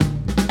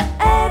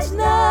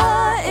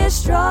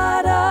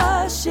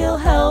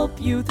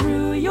you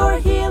through your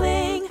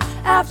healing.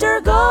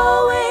 After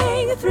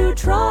going through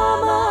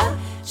trauma,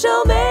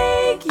 she'll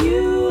make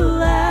you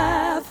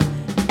laugh.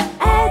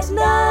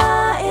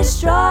 Edna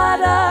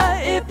Estrada,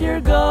 if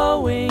you're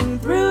going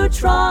through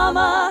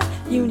trauma,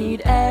 you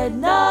need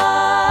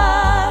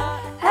Edna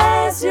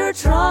as your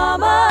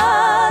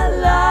trauma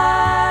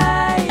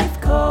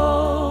life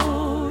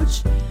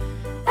coach.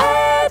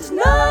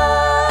 Edna!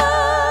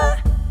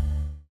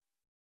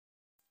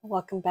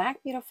 Welcome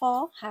back,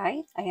 beautiful.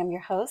 Hi, I am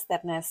your host,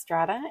 Edna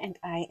Estrada, and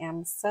I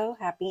am so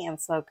happy and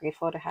so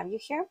grateful to have you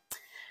here.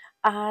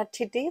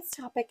 Today's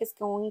topic is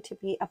going to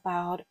be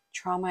about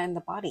trauma in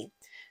the body.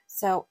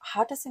 So,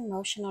 how does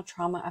emotional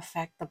trauma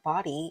affect the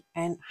body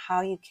and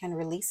how you can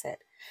release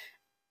it?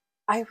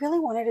 I really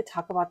wanted to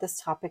talk about this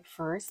topic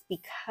first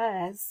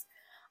because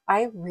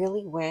I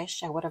really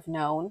wish I would have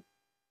known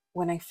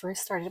when I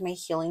first started my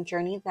healing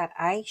journey that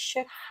I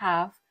should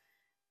have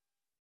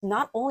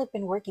not only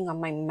been working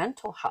on my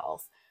mental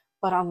health,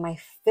 but on my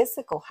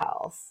physical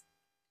health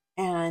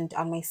and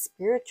on my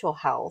spiritual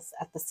health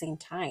at the same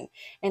time.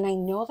 And I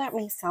know that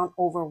may sound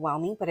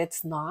overwhelming, but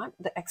it's not.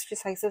 The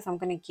exercises I'm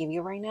going to give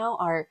you right now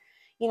are,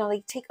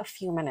 they take a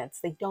few minutes.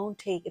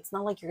 It's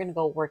not like you're going to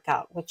go work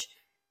out, which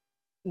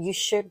you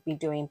should be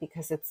doing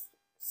because it's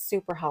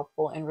super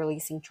helpful in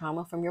releasing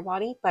trauma from your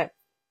body, but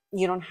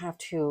you don't have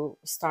to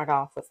start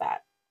off with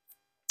that.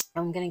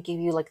 I'm going to give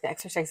you the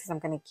exercises I'm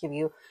going to give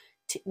you.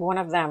 One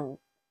of them,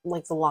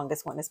 the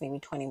longest one, is maybe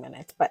 20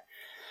 minutes, but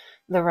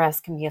the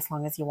rest can be as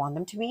long as you want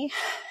them to be.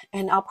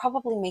 And I'll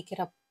probably make it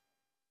a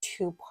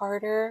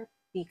two-parter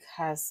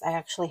because I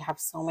actually have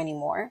so many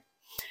more.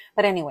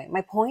 But anyway, my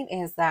point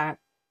is that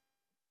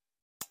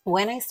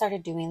when I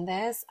started doing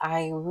this,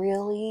 I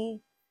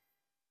really,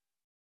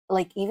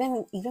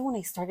 even when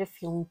I started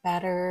feeling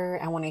better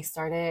and when I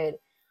started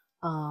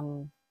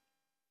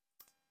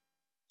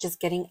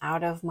just getting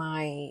out of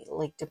my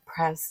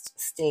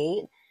depressed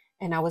state,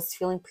 and I was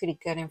feeling pretty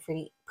good and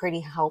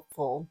pretty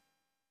hopeful.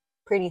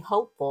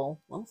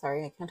 I'm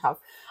sorry, I can't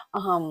talk.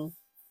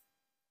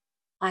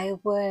 I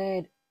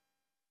would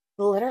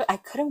literally, I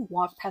couldn't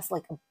walk past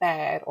a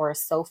bed or a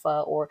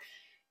sofa or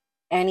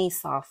any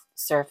soft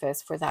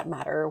surface for that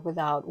matter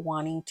without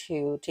wanting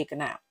to take a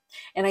nap.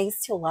 And I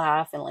used to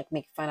laugh and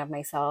make fun of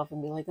myself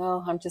and be like,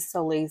 oh, I'm just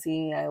so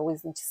lazy. I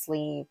always need to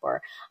sleep,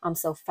 or I'm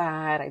so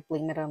fat. I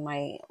blame it on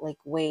my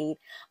weight.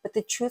 But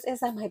the truth is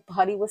that my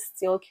body was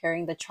still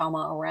carrying the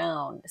trauma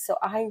around. So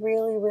I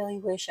really, really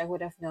wish I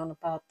would have known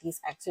about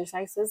these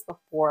exercises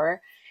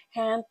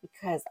beforehand,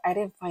 because I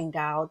didn't find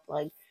out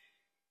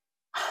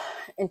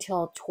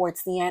until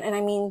towards the end. And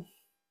I mean,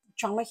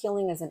 trauma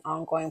healing is an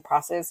ongoing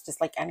process,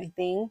 just like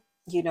anything.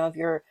 If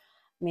you're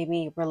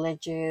maybe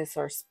religious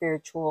or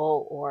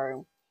spiritual,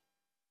 or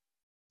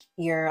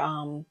you're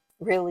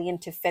really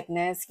into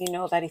fitness,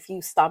 that if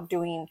you stop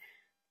doing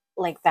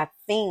that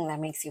thing that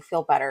makes you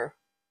feel better,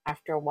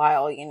 after a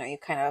while, you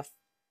kind of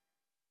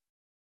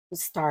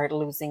start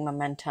losing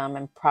momentum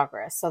and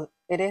progress. So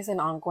it is an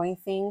ongoing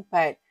thing,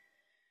 but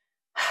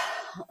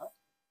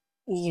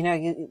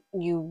you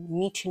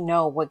need to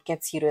know what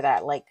gets you to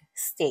that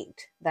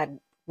state, that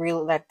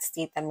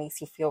state that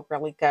makes you feel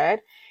really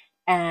good.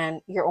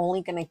 And you're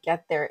only going to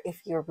get there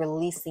if you're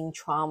releasing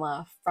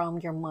trauma from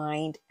your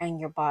mind and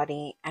your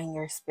body and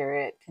your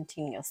spirit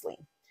continuously.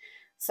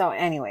 So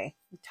anyway,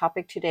 the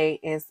topic today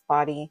is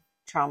body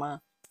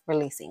trauma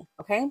releasing.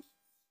 Okay.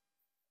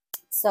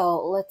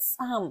 So let's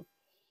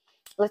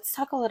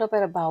talk a little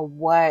bit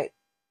about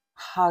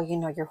how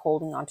you're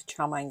holding on to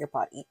trauma in your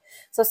body.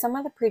 So some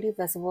of the pretty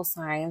visible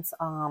signs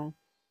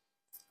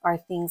are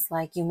things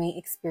like you may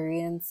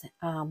experience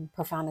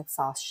profound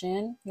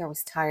exhaustion. You're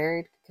always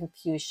tired,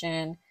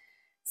 confusion,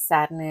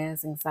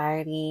 sadness,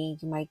 anxiety.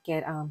 You might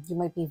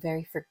be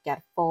very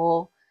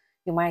forgetful.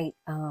 You might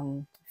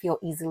feel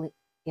easily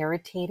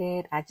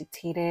irritated,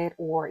 agitated,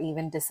 or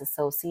even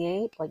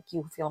disassociate,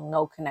 you feel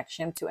no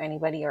connection to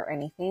anybody or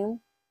anything.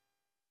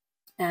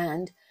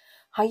 And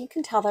how you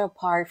can tell that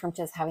apart from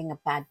just having a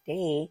bad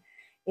day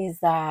is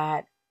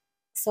that,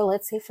 so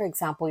let's say, for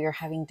example, you're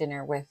having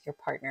dinner with your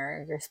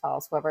partner, your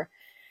spouse, whoever,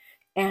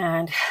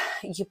 and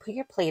you put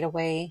your plate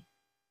away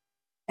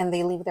and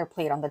they leave their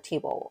plate on the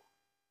table.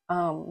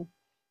 And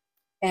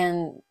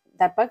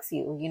that bugs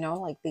you,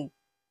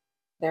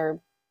 they're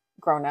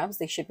grown-ups.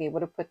 They should be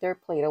able to put their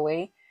plate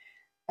away.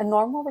 A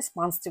normal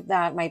response to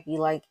that might be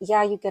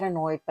yeah, you get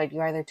annoyed, but you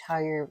either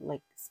tell your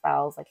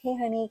spouse, hey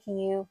honey, can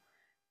you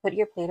put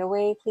your plate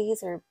away,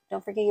 please? Or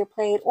don't forget your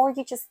plate. Or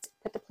you just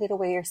put the plate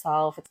away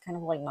yourself. It's kind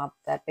of not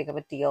that big of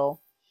a deal.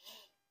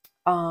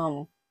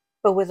 But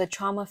with a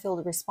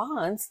trauma-filled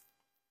response,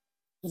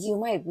 you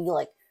might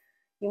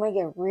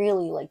get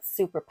really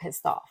super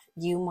pissed off.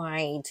 You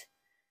might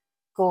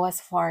go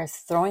as far as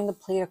throwing the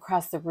plate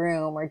across the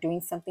room, or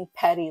doing something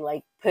petty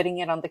like putting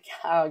it on the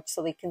couch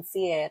so they can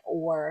see it.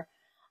 Or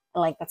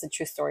that's a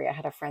true story. I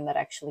had a friend that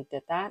actually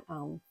did that.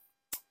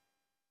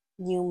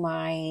 You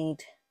might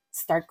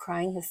start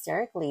crying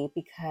hysterically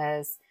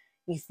because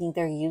you think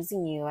they're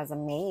using you as a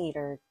maid,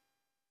 or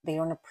they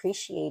don't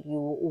appreciate you.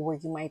 Or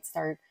you might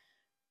start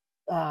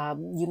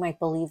you might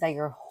believe that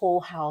your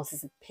whole house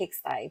is a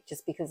pigsty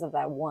just because of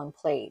that one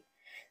plate.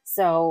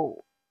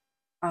 So,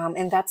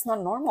 and that's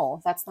not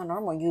normal. That's not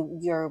normal.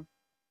 Your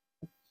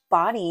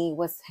body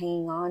was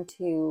hanging on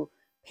to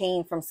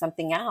pain from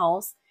something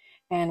else.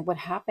 And what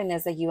happened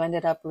is that you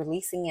ended up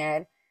releasing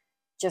it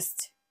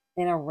just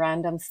in a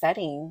random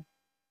setting.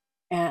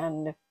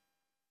 And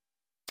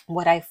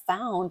what I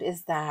found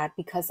is that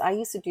because I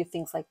used to do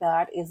things like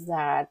that, is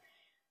that,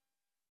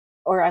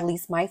 or at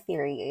least my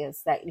theory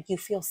is that you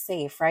feel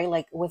safe, right?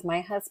 Like with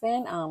my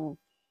husband,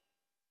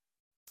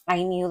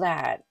 I knew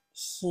that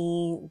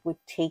he would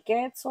take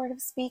it, sort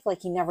of speak.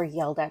 Like he never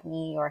yelled at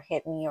me or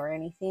hit me or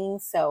anything.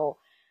 So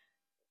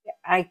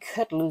I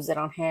could lose it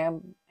on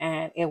him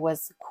and it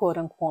was quote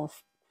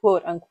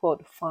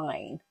unquote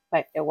fine,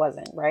 but it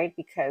wasn't, right?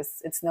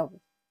 Because it's no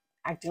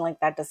acting like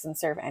that doesn't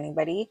serve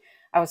anybody.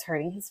 I was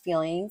hurting his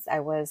feelings. I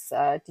was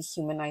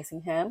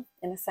dehumanizing him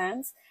in a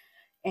sense.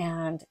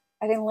 And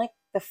I didn't like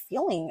the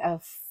feeling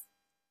of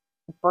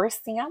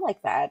bursting out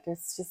like that.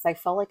 It's just, I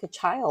felt like a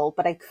child,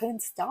 but I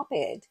couldn't stop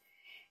it.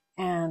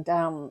 And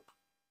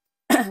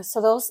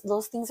so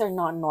those things are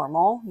not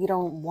normal. You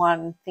don't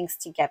want things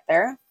to get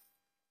there.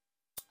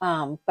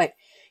 But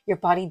your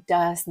body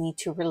does need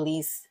to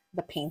release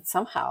the pain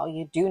somehow.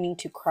 You do need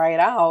to cry it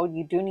out.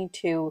 You do need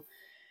to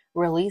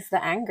release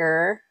the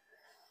anger,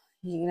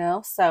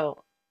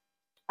 So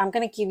I'm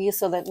going to give you,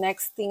 so the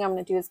next thing I'm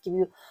going to do is give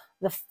you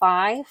the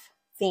 5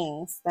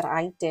 things that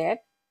I did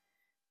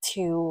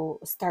to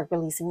start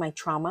releasing my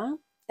trauma.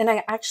 And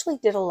I actually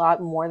did a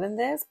lot more than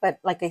this, but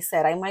like I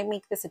said, I might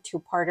make this a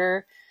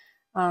 2-parter.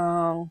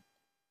 Not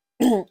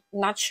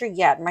sure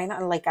yet. Might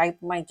not, like I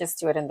might just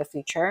do it in the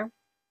future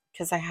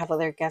because I have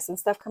other guests and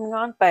stuff coming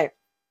on. But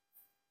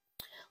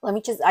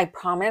I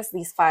promise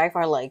these 5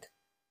 are like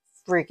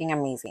freaking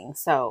amazing.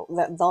 So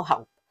they'll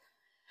help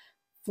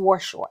for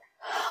sure.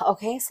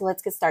 Okay, so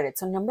let's get started.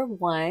 So number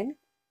 1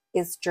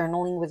 is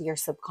journaling with your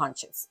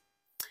subconscious.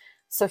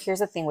 So here's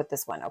the thing with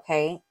this one,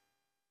 okay?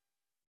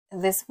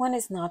 This one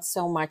is not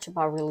so much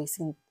about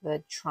releasing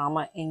the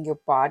trauma in your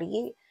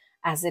body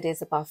as it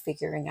is about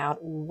figuring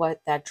out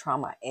what that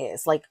trauma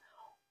is, like,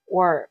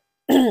 or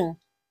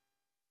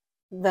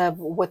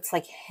what's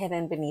like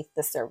hidden beneath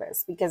the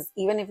surface. Because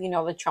even if you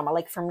know the trauma,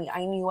 like for me,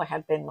 I knew I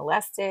had been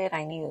molested.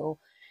 I knew,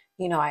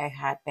 I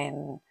had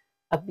been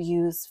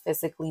abused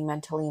physically,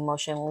 mentally,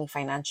 emotionally,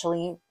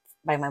 financially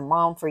by my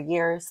mom for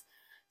years.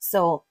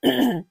 So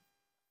it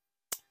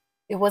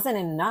wasn't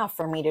enough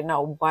for me to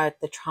know what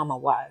the trauma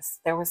was.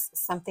 There was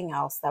something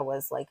else that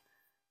was like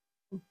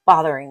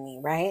bothering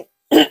me, right?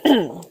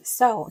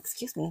 So,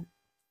 excuse me.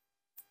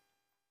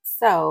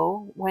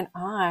 So when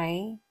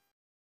I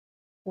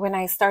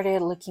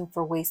started looking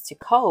for ways to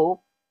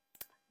cope,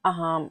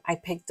 I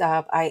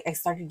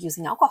started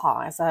using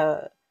alcohol as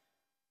a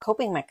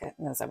coping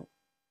mechanism.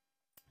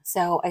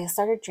 So I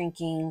started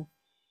drinking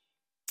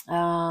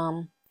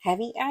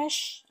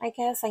heavy-ish, I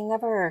guess. I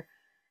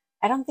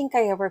don't think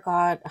I ever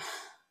got,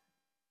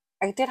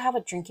 I did have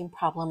a drinking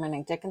problem and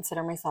I did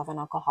consider myself an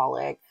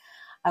alcoholic.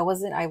 I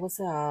was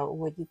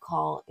what you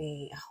call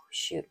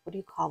what do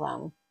you call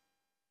them?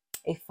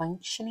 A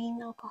functioning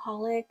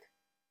alcoholic.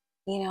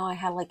 I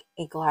had like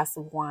a glass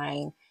of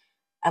wine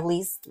at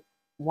least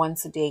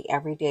once a day,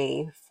 every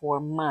day for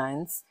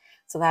months.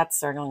 So that's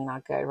certainly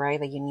not good, right?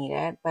 That you need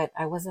it. But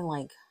I wasn't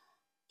like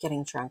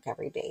getting drunk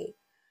every day.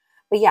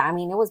 But yeah, I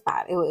mean, it was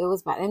bad. It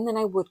was bad. And then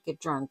I would get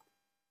drunk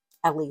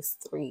at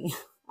least 3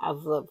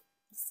 of the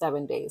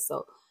 7 days.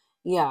 So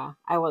yeah,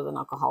 I was an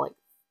alcoholic.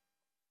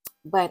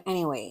 But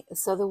anyway,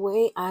 so the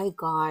way I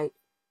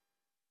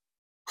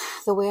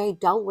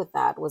dealt with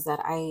that was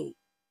that I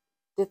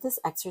did this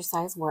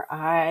exercise where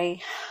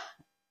I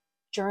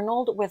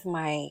journaled with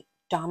my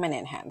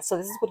dominant hand. So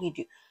this is what you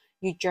do.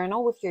 You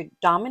journal with your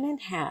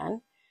dominant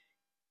hand.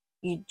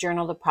 You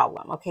journal the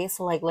problem. Okay.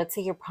 So like, let's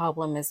say your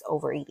problem is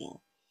overeating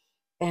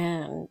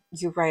and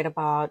you write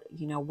about,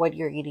 what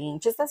you're eating,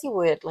 just as you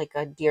would like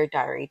a Dear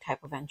Diary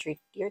type of entry.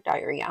 Dear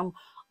Diary, I'm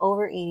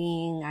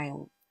overeating.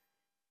 I'm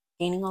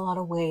gaining a lot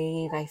of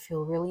weight. I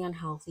feel really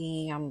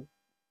unhealthy. I'm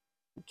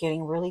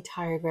getting really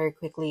tired very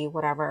quickly,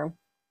 whatever.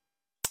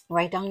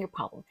 Write down your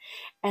problem.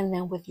 And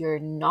then with your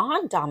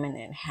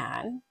non-dominant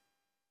hand,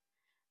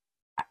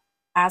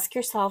 ask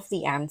yourself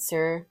the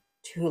answer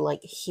to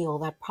like heal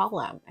that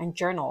problem and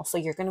journal. So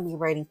you're going to be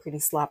writing pretty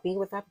sloppy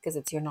with that because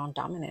it's your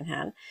non-dominant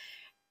hand.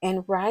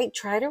 And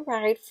try to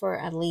write for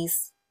at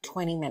least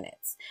 20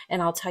 minutes.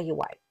 And I'll tell you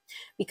why.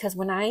 Because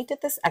when I did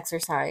this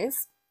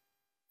exercise,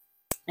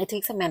 it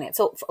takes a minute.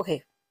 So,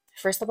 okay,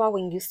 first of all,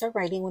 when you start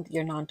writing with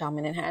your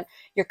non-dominant hand,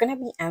 you're going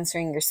to be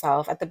answering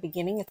yourself. At the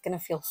beginning, it's going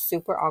to feel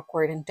super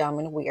awkward and dumb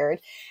and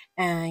weird.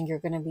 And you're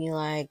going to be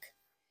like,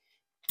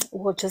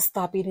 well, just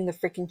stop eating the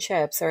freaking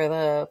chips or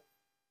the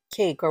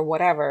cake or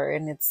whatever.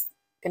 And it's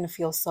going to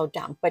feel so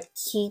dumb. But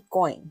keep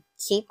going.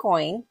 Keep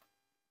going.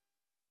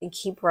 And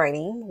keep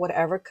writing.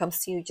 Whatever comes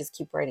to you, just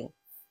keep writing.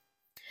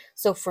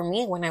 So for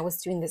me, when I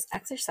was doing this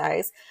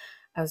exercise,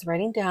 I was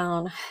writing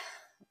down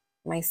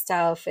my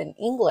stuff in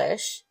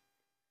English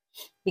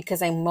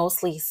because I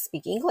mostly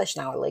speak English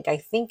now. Like I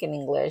think in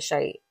English.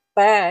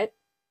 But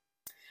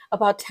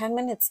about 10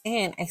 minutes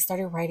in, I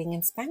started writing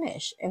in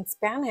Spanish. And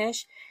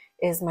Spanish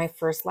is my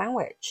first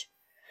language.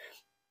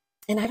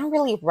 And I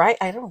don't write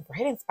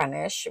in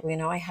Spanish.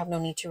 I have no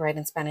need to write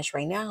in Spanish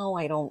right now.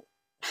 I don't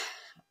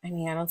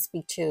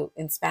speak to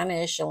in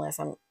Spanish unless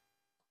I'm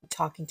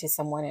talking to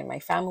someone in my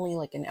family,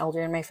 like an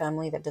elder in my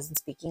family that doesn't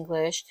speak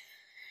English.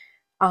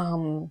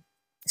 Um,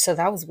 so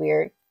that was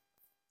weird.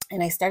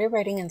 And I started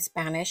writing in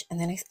Spanish, and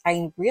then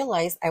I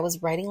realized I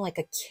was writing like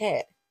a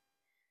kid,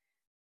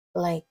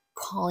 like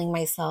calling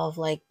myself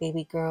like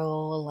baby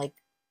girl, like,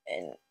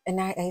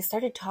 and I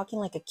started talking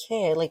like a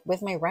kid, like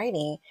with my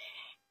writing.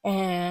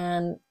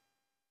 And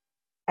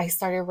I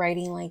started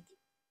writing like,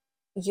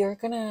 you're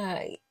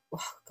gonna,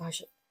 oh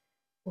gosh,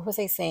 what was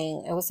I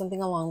saying? It was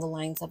something along the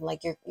lines of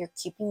like, you're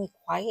keeping me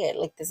quiet.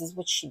 Like this is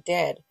what she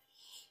did.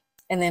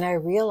 And then I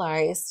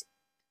realized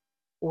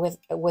with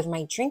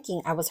my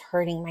drinking, I was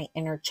hurting my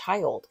inner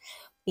child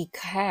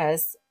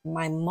because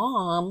my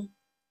mom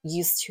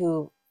used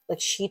to, like,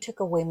 she took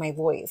away my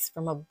voice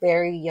from a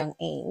very young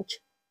age.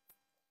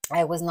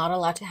 I was not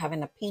allowed to have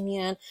an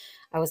opinion.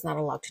 I was not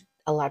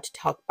allowed to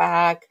talk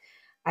back.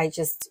 I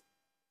just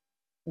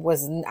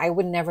I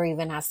would never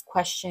even ask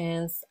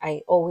questions.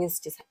 I always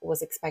just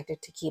was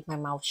expected to keep my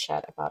mouth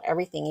shut about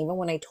everything. Even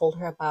when I told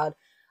her about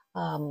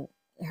um,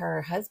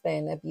 her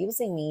husband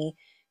abusing me,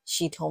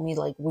 she told me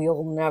like,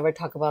 we'll never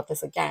talk about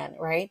this again,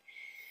 right?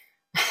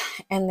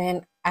 And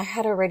then I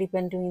had already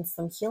been doing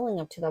some healing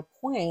up to that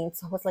point.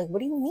 So I was like, what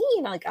do you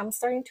mean? Like, I'm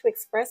starting to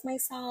express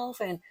myself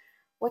and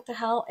what the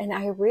hell? And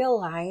I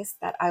realized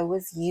that I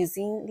was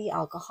using the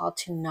alcohol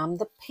to numb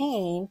the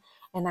pain,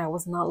 and I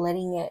was not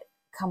letting it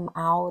come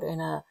out in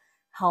a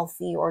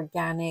healthy,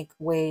 organic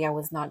way. I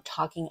was not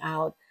talking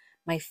out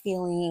my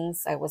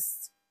feelings. I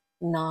was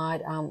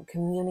not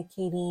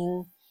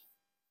communicating.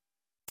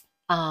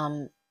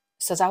 Um,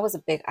 so that was a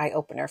big eye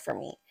opener for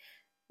me.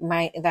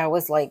 That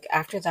was like,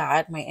 after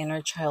that, my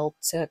inner child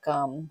took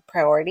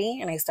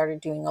priority, and I started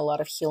doing a lot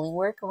of healing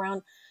work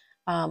around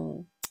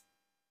um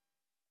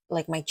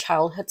like my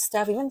childhood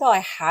stuff. Even though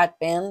I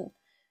feel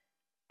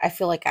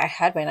like I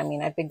had been, I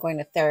mean, I've been going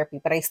to therapy,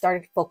 but I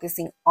started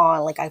focusing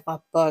on, like, I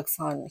bought books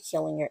on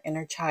healing your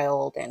inner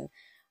child and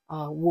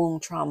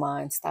womb trauma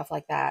and stuff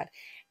like that.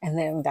 And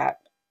then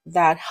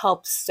that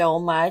helped so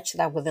much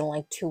that within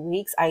like 2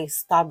 weeks I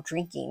stopped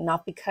drinking.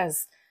 Not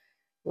because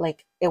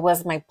like it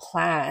was my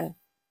plan.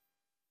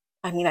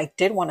 I mean, I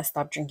did want to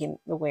stop drinking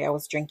the way I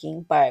was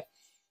drinking, but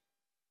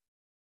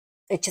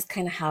it just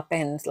kind of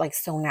happened like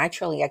so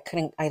naturally. I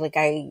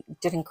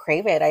didn't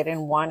crave it. I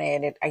didn't want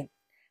it. I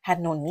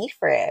had no need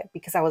for it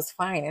because I was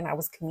fine and I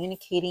was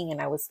communicating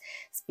and I was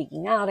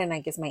speaking out, and I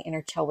guess my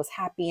inner child was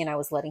happy and I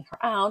was letting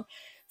her out.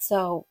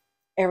 So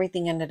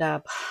everything ended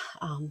up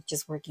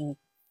just working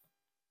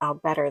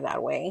out better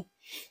that way.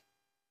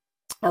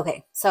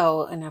 Okay,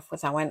 so enough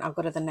with that one. I'll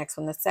go to the next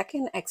one. The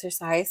second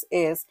exercise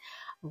is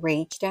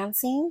rage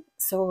dancing.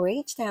 So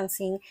rage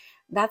dancing,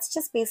 that's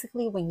just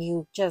basically when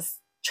you just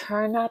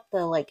turn up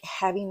the like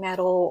heavy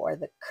metal or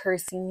the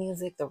cursing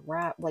music, the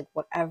rap, like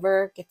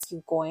whatever gets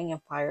you going and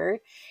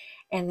fired,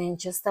 and then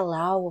just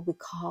allow what we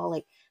call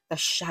like the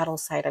shadow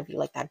side of you,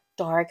 like that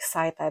dark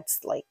side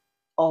that's like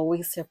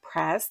always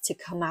suppressed, to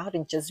come out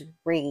and just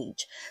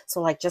rage. So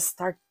like just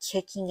start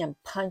kicking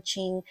and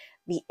punching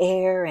the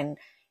air, and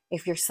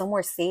if you're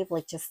somewhere safe,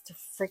 like just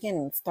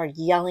freaking start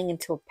yelling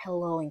into a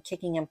pillow and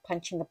kicking and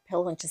punching the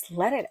pillow and just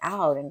let it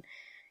out, and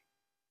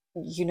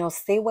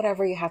say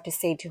whatever you have to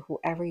say to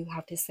whoever you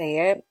have to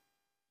say it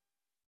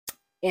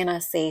in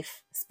a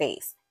safe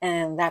space.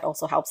 And that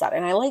also helps out.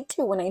 And I like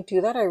to, when I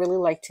do that, I really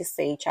like to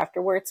sage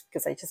afterwards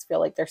because I just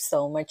feel like there's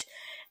so much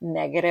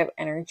negative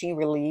energy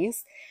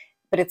release.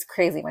 But it's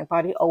crazy. My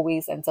body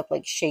always ends up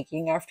like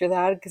shaking after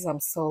that because I'm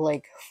so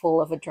like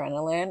full of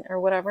adrenaline or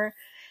whatever.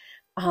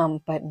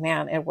 But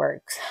man, it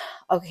works.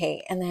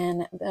 Okay. And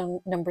then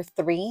number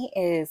 3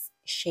 is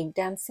shake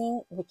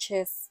dancing, which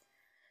is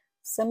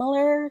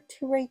similar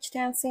to rage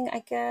dancing, I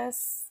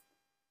guess,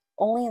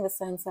 only in the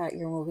sense that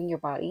you're moving your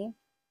body.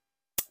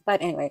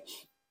 But anyway,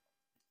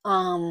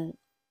 um,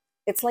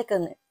 it's like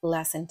a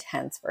less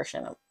intense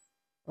version of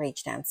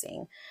rage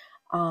dancing,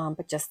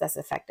 but just as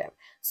effective.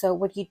 So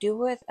what you do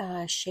with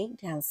shake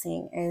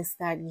dancing is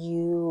that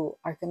you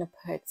are going to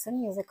put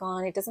some music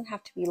on. It doesn't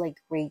have to be like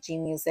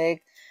raging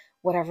music,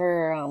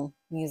 whatever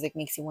music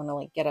makes you want to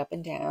like get up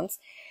and dance.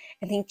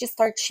 And then just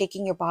start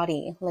shaking your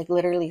body, like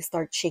literally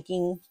start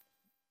shaking.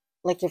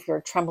 Like if you're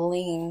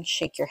trembling,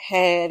 shake your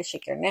head,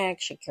 shake your neck,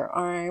 shake your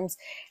arms,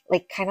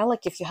 like kind of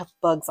like if you have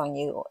bugs on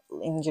you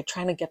and you're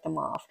trying to get them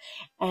off.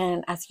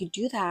 And as you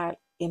do that,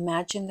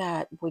 imagine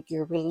that what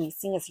you're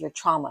releasing is your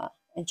trauma.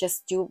 And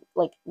just do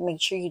like,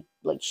 make sure you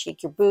like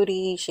shake your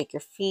booty, shake your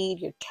feet,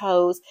 your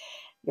toes,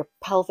 your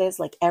pelvis,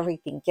 like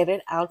everything. Get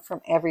it out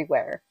from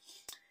everywhere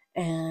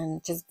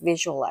and just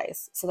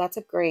visualize. So that's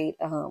a great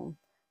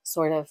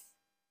sort of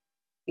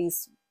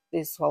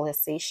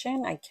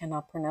visualization. I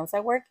cannot pronounce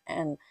that word.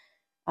 And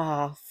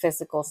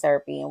physical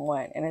therapy in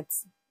one, and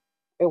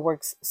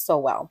works so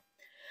well.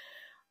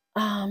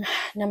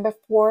 Number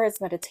 4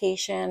 is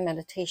meditation.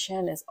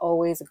 Meditation is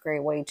always a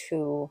great way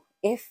to,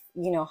 if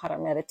you know how to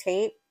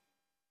meditate,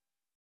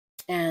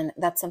 and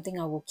that's something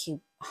I will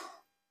keep.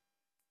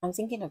 I'm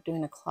thinking of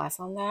doing a class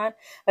on that,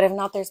 but if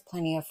not, there's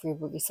plenty of free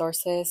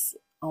resources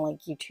on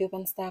like YouTube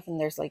and stuff, and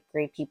there's like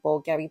great people.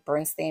 Gabby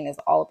Bernstein is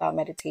all about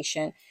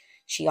meditation.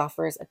 She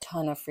offers a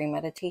ton of free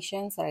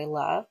meditations that I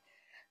love,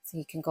 so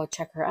you can go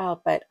check her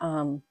out. But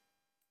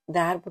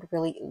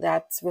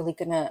that's really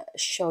gonna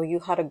show you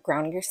how to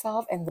ground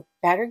yourself, and the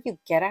better you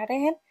get at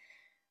it,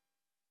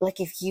 like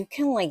if you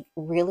can like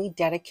really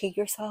dedicate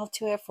yourself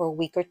to it for a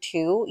week or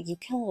two, you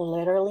can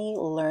literally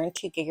learn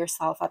to get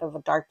yourself out of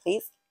a dark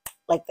place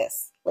like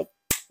this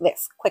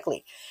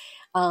quickly.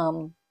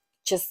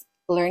 Just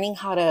learning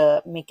how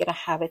to make it a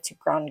habit to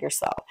ground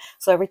yourself.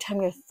 So every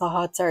time your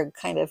thoughts are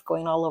kind of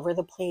going all over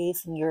the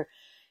place and you're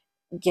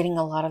getting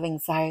a lot of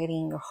anxiety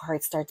and your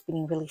heart starts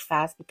beating really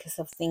fast because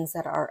of things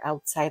that are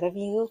outside of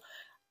you,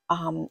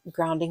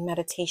 grounding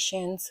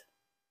meditations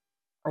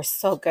are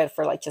so good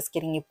for like just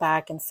getting you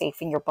back and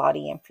safe in your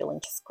body and feeling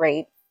just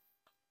great.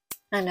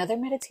 Another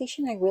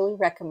meditation I really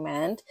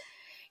recommend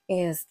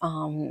is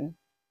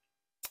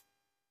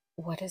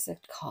what is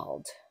it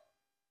called?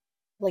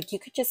 Like you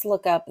could just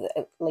look up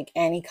like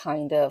any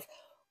kind of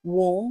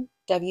womb,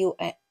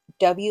 WOMB,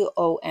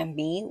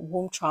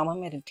 womb trauma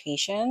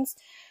meditations.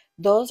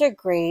 Those are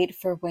great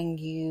for when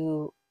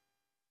you,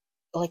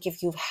 like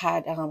if you've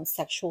had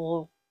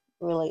sexual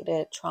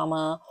related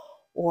trauma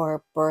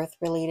or birth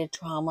related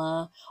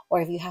trauma,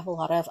 or if you have a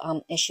lot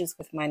of issues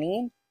with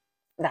money,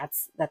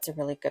 that's a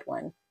really good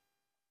one.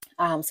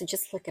 So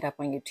just look it up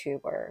on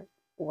YouTube or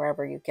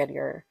wherever you get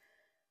your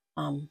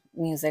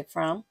music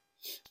from,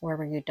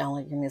 wherever you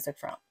download your music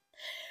from.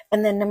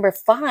 And then number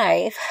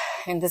 5,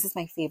 and this is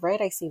my favorite,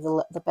 I see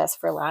the best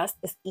for last,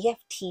 is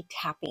EFT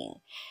tapping.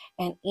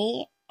 And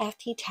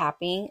EFT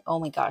tapping, oh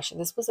my gosh,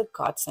 this was a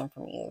godsend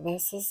for me.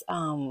 This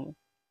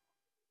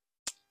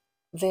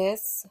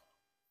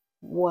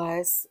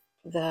was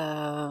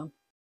the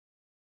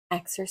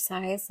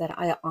exercise that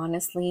I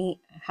honestly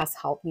has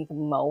helped me the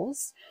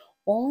most,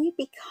 only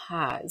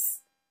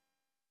because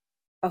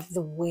of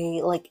the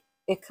way like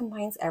it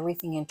combines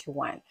everything into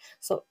one.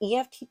 So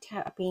EFT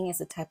tapping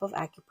is a type of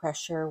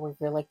acupressure where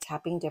you're like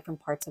tapping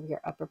different parts of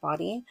your upper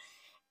body.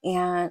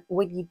 And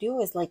what you do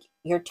is like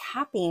you're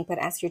tapping, but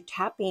as you're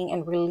tapping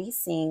and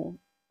releasing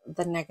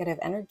the negative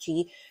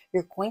energy,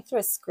 you're going through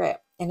a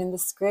script. And in the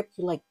script,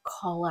 you like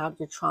call out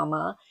your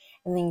trauma,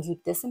 and then you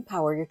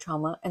disempower your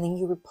trauma, and then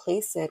you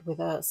replace it with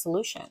a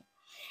solution.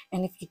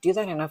 And if you do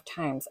that enough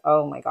times,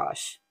 oh my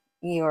gosh,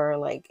 you're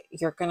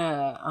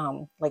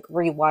gonna like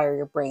rewire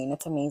your brain.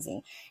 It's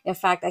amazing. In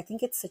fact, I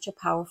think it's such a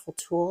powerful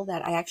tool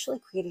that I actually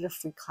created a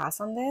free class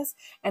on this,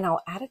 and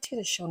I'll add it to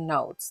the show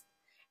notes.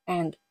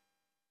 And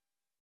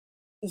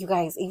you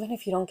guys, even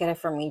if you don't get it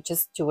from me,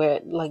 just do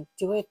it. Like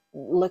do it,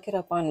 look it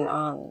up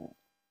on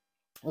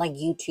like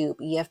YouTube,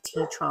 EFT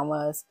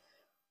traumas,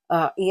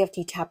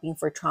 EFT tapping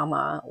for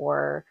trauma,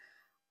 or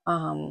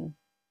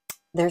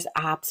there's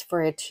apps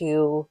for it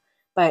too.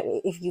 But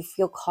if you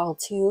feel called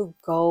to,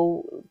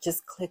 go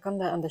just click on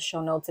the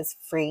show notes. It's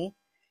free.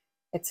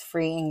 It's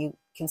free, and you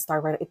can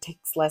start right. It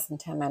takes less than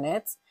 10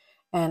 minutes.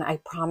 And I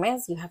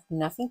promise you have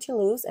nothing to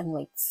lose and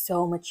like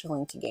so much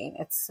healing to gain.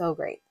 It's so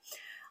great.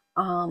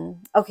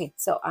 Okay,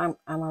 so I'm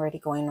already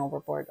going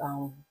overboard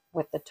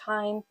with the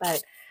time,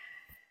 but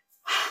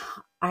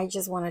I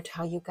just want to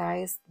tell you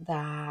guys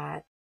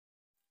that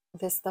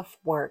this stuff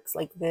works.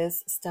 Like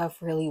this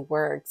stuff really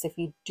works. If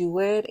you do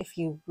it, if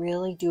you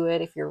really do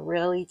it, if you're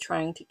really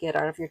trying to get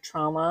out of your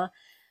trauma,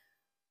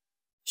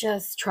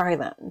 just try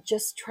them.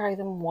 Just try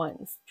them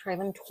once, try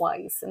them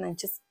twice, and then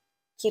just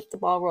keep the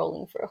ball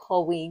rolling for a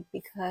whole week,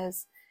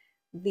 because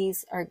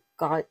these are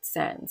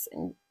godsends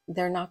and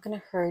they're not going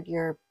to hurt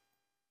your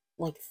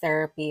like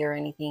therapy or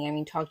anything. I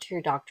mean, talk to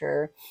your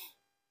doctor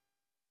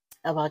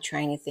about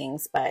trying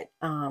things, but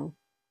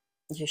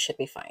you should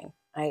be fine.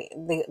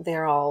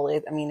 They're all,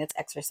 I mean, it's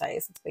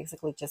exercise. It's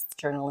basically just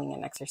journaling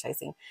and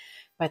exercising,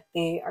 but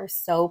they are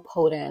so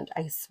potent.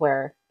 I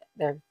swear,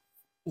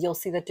 you'll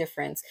see the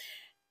difference.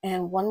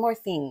 And one more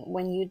thing,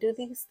 when you do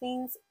these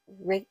things,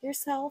 rate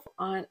yourself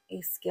on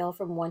a scale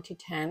from 1 to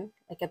 10,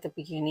 like at the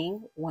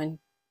beginning, 1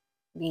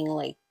 being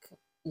like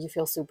you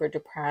feel super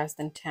depressed,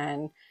 and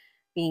 10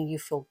 being you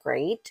feel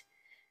great.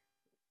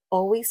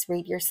 Always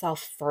rate yourself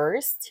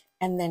first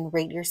and then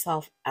rate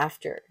yourself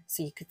after,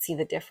 so you could see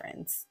the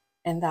difference,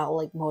 and that'll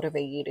like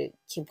motivate you to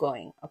keep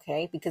going.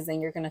 Okay, because then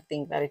you're gonna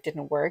think that it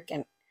didn't work,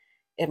 and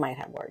it might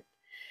have worked.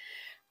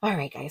 All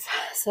right, guys,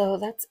 so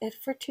that's it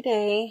for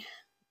today.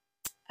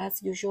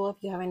 As usual, if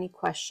you have any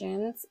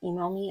questions,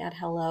 email me at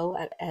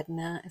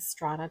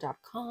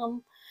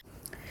hello@ednaestrada.com.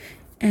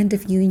 And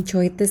if you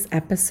enjoyed this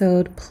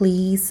episode,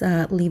 please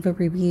leave a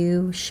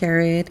review, share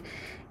it,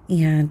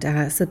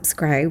 and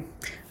subscribe.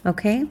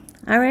 Okay?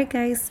 All right,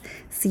 guys.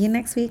 See you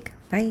next week.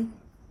 Bye.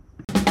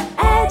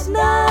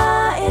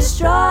 Edna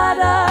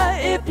Estrada,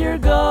 if you're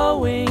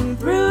going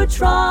through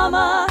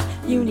trauma,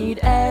 you need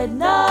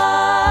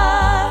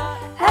Edna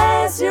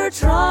your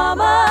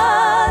trauma.